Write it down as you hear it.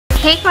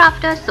Hey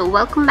crafters, so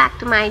welcome back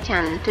to my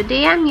channel.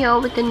 Today I'm here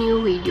with a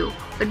new video.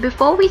 But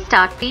before we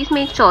start, please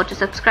make sure to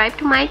subscribe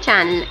to my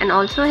channel and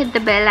also hit the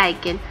bell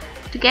icon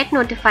to get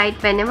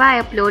notified whenever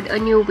I upload a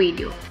new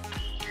video.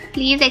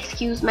 Please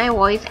excuse my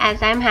voice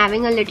as I'm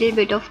having a little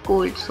bit of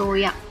cold, so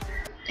yeah,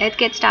 let's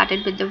get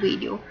started with the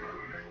video.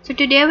 So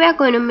today we are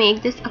going to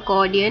make this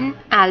accordion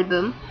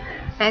album.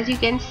 As you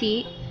can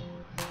see,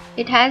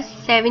 it has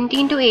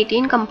 17 to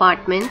 18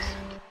 compartments.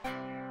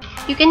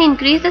 You can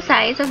increase the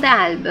size of the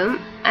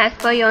album as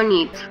per your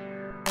needs.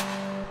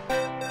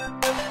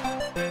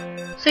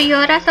 So here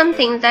are some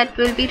things that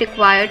will be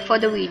required for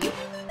the video.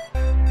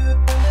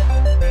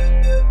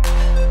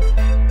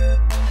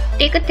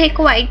 Take a thick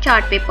white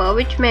chart paper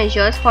which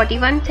measures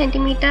 41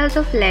 centimeters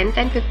of length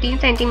and 15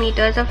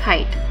 centimeters of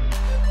height.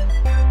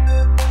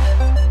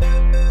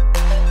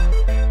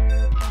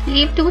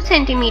 Leave 2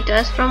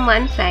 centimeters from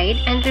one side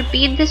and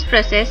repeat this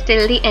process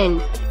till the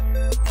end.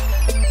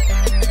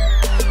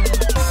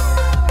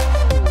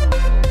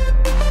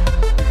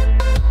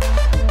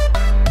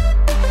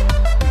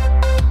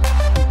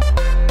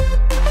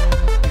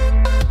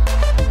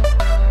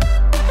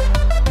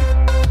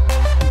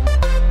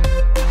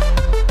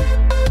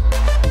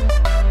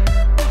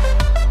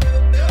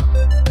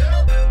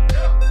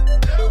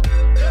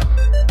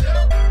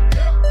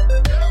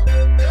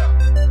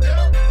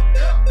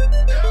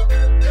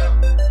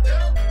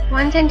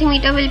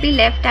 Centimeter will be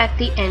left at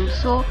the end,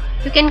 so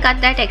you can cut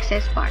that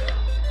excess part.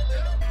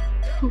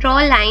 Draw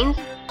lines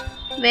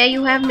where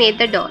you have made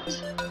the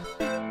dots.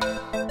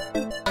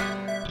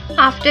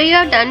 After you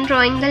are done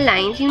drawing the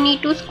lines, you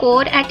need to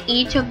score at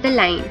each of the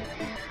line.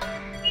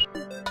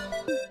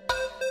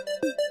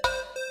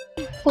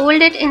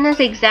 Fold it in a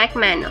zigzag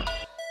manner.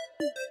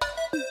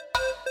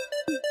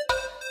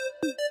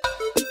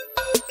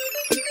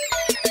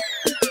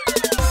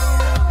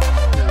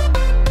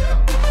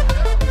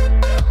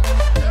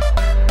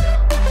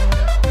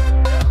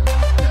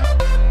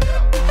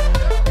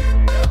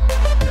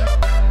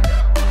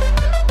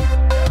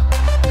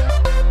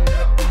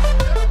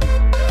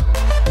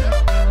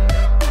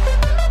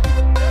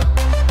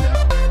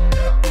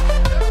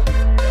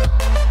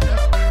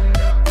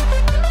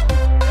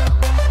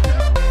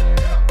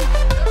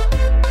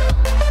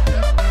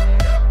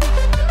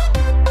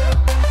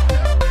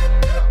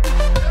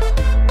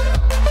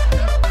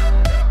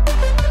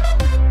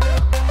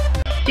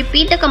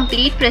 Repeat the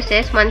complete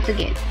process once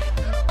again.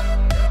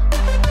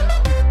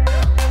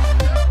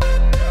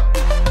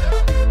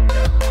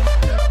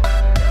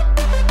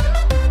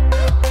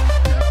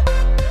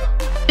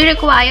 You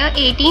require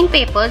 18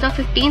 papers of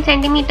 15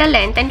 cm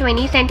length and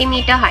 20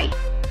 cm height.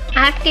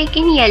 I have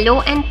taken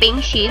yellow and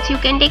pink sheets. You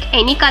can take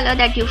any color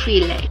that you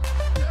feel like.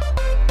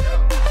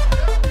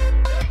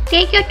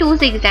 Take your 2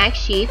 zigzag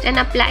sheets and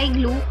apply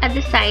glue at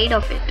the side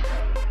of it.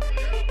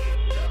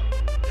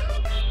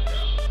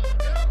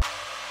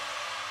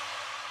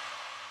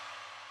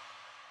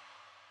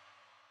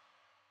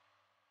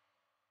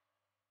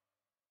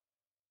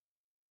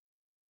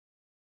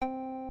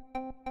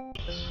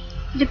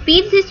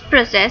 Repeat this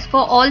process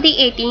for all the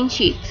 18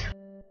 sheets.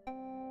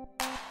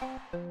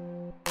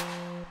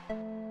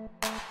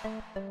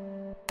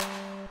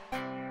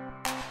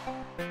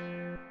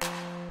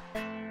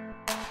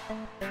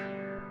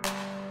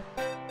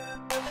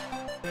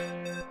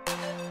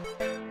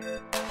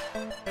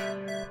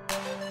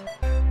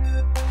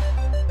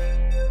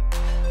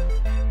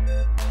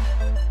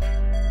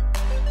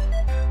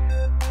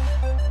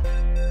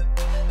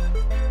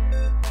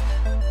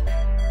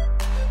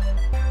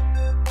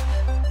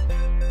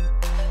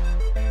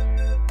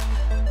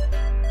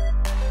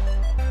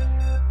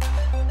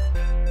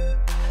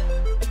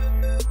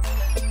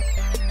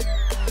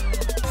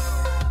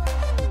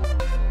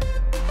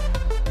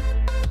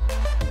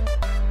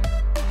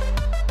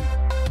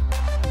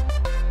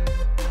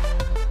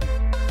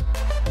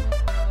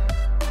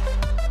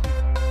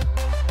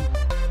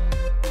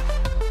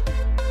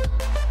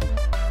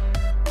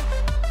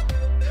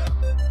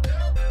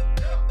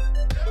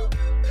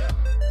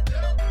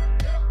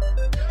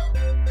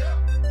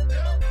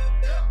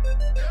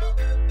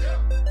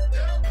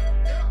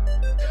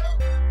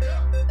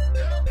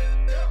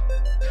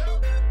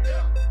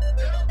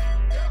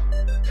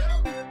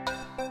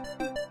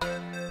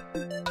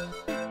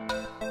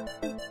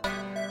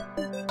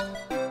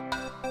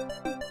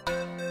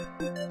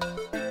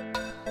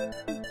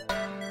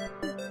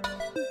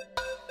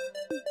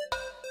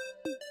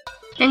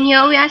 And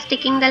here we are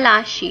sticking the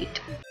last sheet.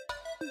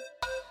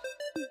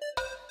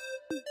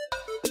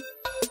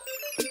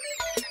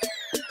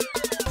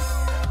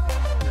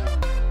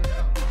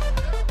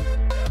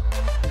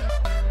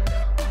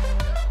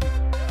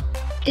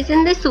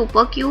 Isn't this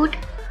super cute?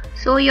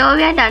 So here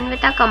we are done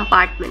with our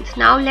compartments.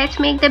 Now let's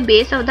make the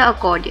base of the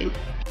accordion.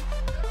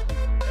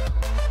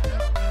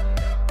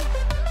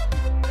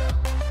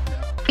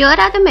 Here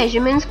are the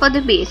measurements for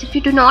the base. If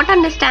you do not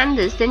understand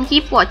this, then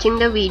keep watching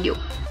the video.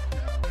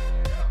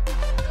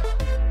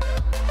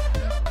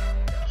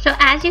 So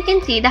as you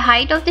can see, the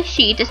height of the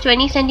sheet is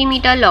 20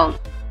 cm long.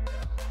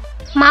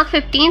 Mark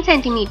 15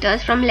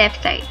 cm from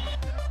left side.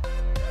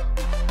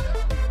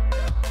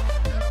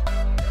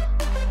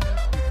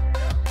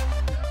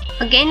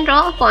 Again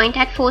draw a point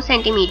at 4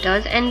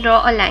 cm and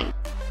draw a line.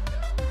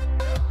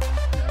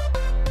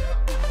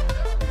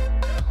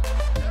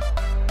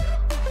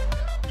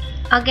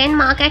 Again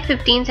mark at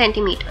 15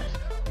 cm.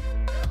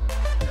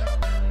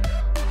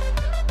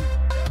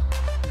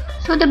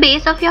 So the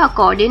base of your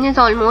accordion is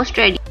almost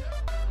ready.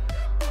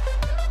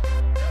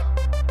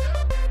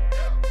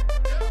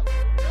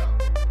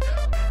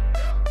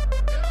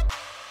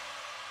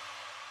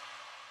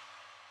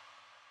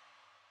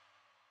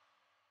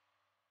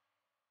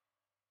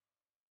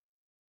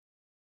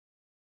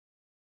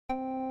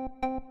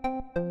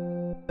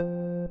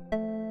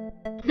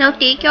 Now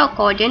take your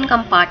accordion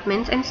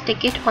compartments and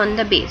stick it on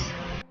the base.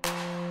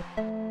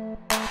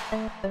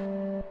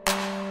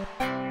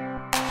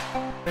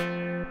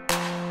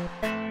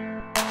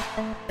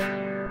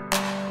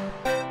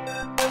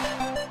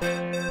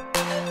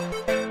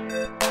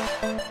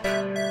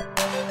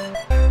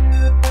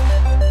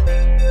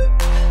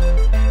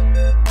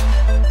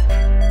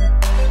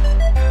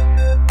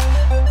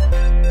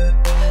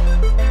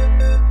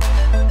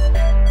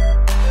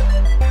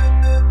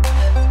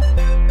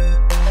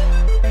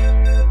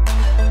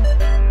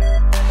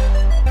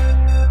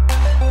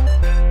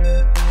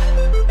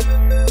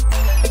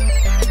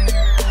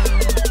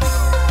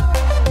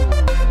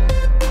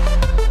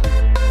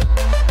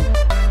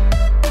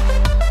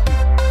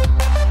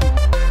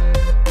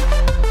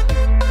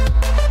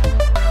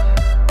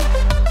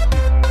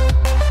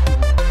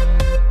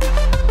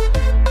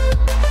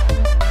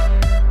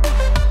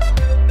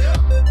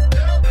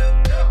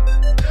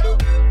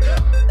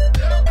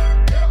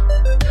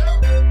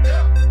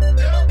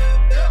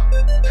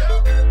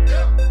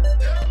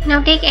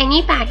 Now take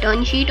any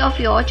pattern sheet of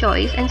your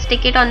choice and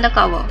stick it on the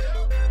cover.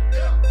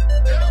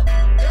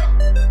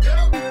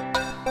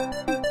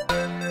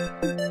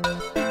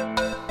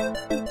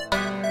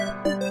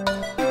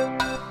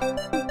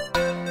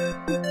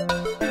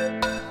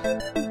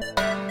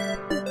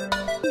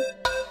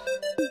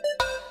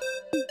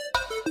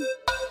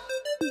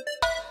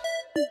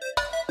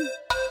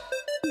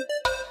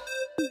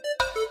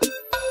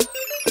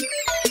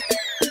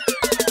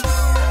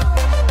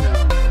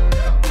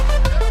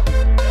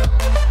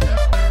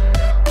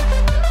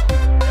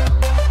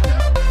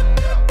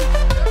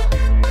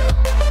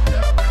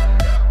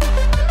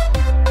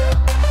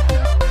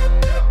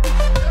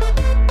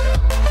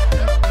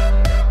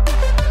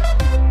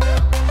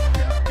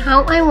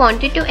 Now I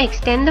wanted to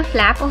extend the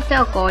flap of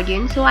the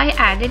accordion, so I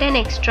added an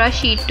extra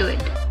sheet to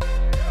it.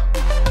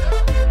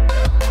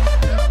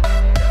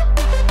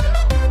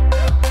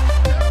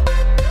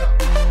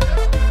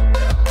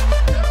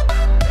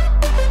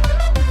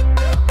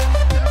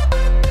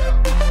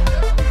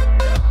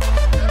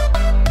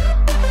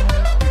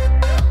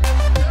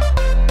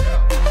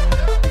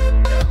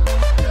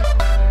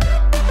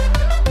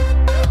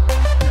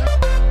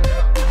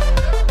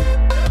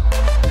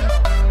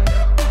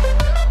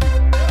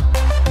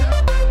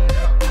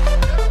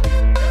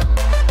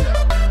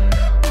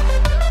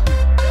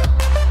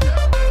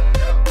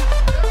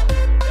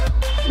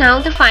 Now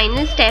the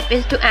final step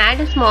is to add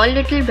a small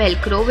little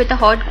Velcro with a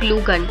hot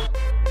glue gun.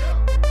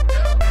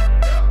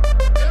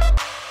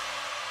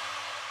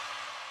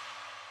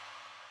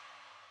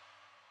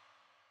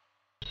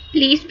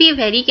 Please be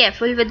very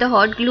careful with the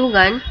hot glue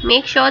gun.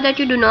 Make sure that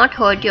you do not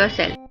hurt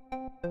yourself.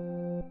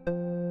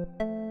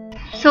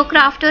 So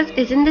crafters,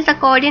 isn't this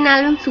accordion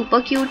album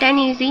super cute and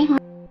easy?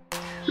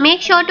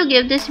 Make sure to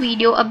give this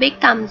video a big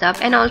thumbs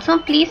up and also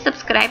please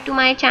subscribe to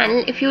my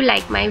channel if you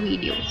like my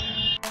videos.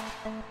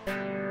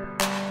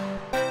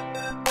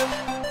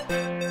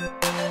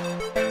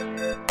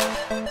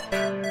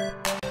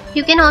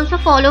 You can also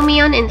follow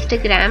me on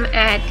Instagram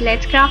at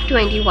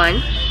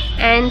Letscraft21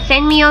 and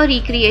send me your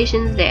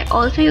recreations there.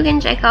 Also you can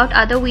check out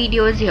other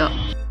videos here.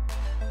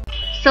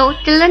 So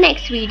till the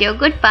next video,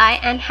 goodbye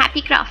and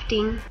happy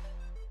crafting.